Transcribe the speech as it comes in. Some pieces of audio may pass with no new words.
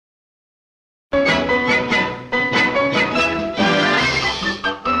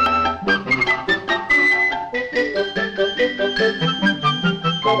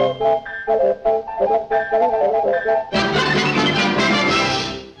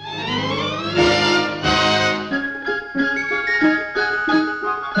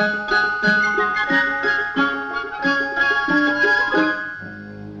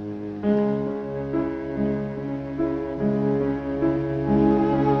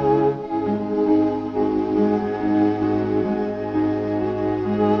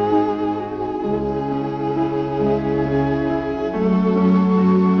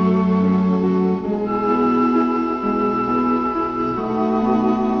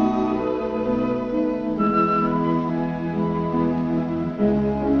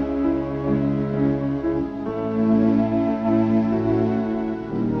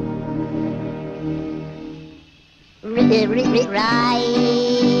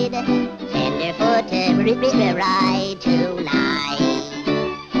ride. Tenderfoot ride tonight.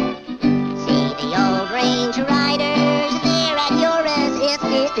 See the old range riders there at your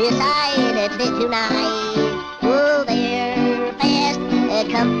side tonight. Oh, they're fast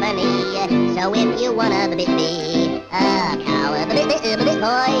company. So if you wanna be a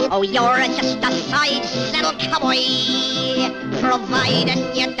cowboy, oh, you're just a side saddle cowboy, provided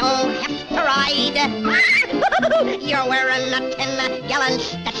you don't have to ride. You're wearing a 10-gallon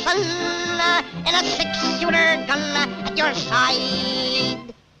Stetson and a 6-shooter gun at your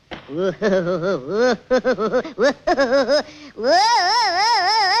side.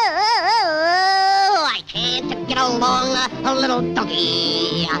 I can't get along, a little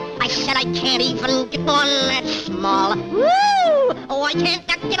doggy. I said I can't even get one that small. Woo! Oh, I can't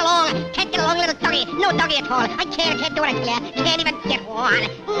get along, little doggy. No doggy at all. I can't do it, yeah. Can't even get one.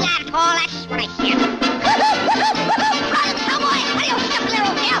 Not at all, that's what I said. Run, cowboy! Adios,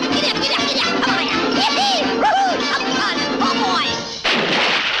 little girl. Get up, come on here. Yippee! Woo! Some fun, oh boy!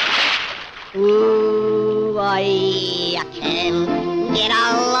 Ooh, I can't get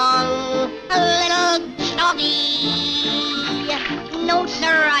along, a little doggy. No,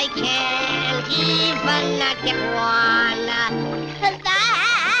 sir, I can't even get one.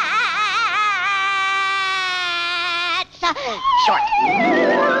 That's short.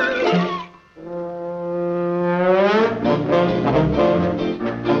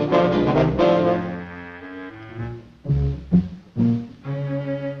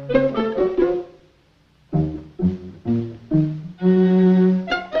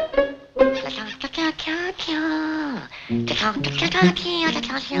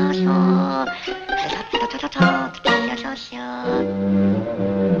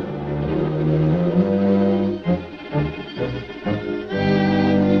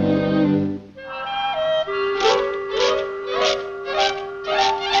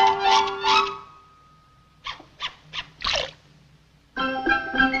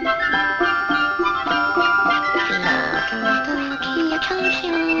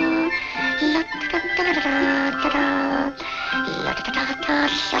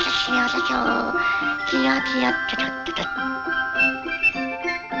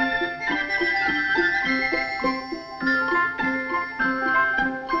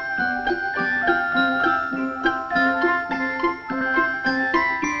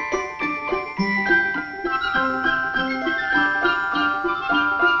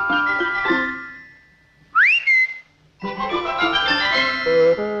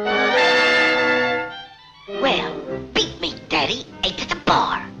 Well, beat me, Daddy. Ate at the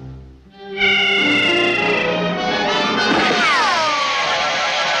bar.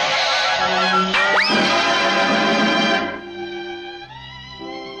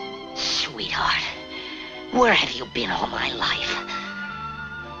 Sweetheart, where have you been all my life?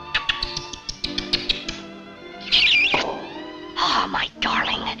 Ah, my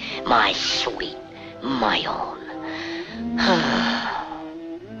darling, my sweet, my own.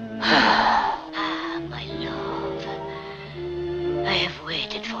 My love, I have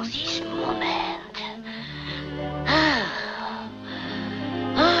waited for this moment.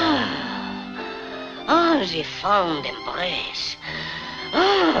 The fond embrace.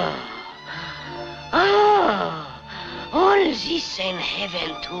 All this in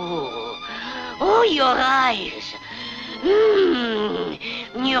heaven too. Oh, your eyes.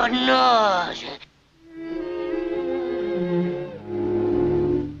 Your nose.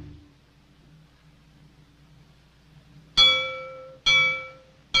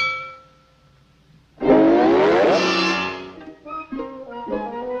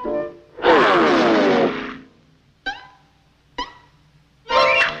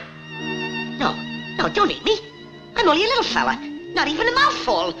 No, don't eat me. I'm only a little fella. Not even a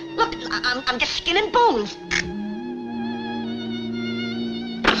mouthful. Look, I'm just skin and bones.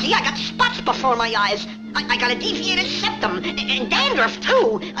 See, I got spots before my eyes. I got a deviated septum and dandruff,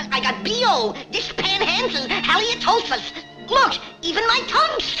 too. I got B.O., dysphanhans, and halitosis. Look, even my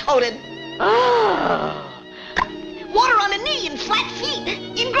tongue's coated. Water on the knee and flat feet.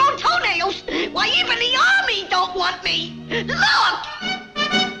 Ingrown toenails. Why, even the army don't want me. Look!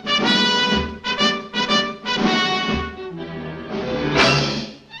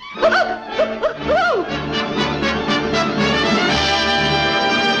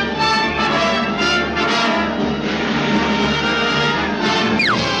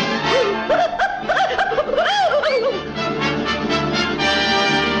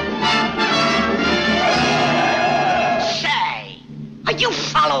 Are you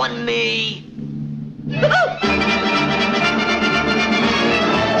following me? You're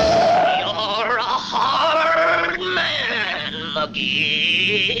a hard man.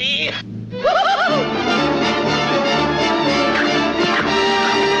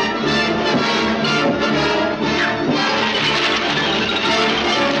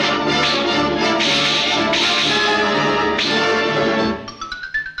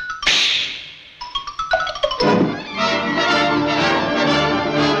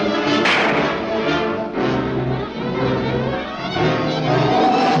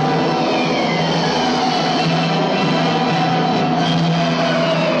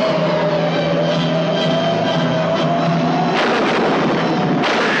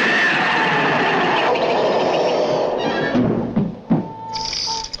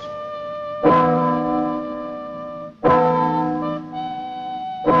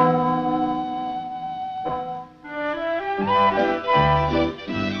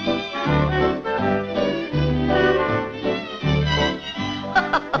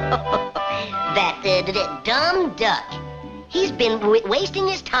 That dumb duck. He's been wasting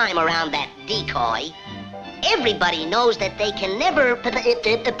his time around that decoy. Everybody knows that they can never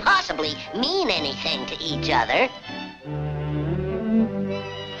possibly mean anything to each other.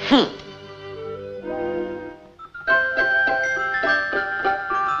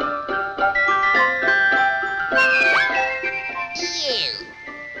 You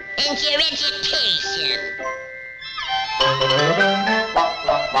and your education.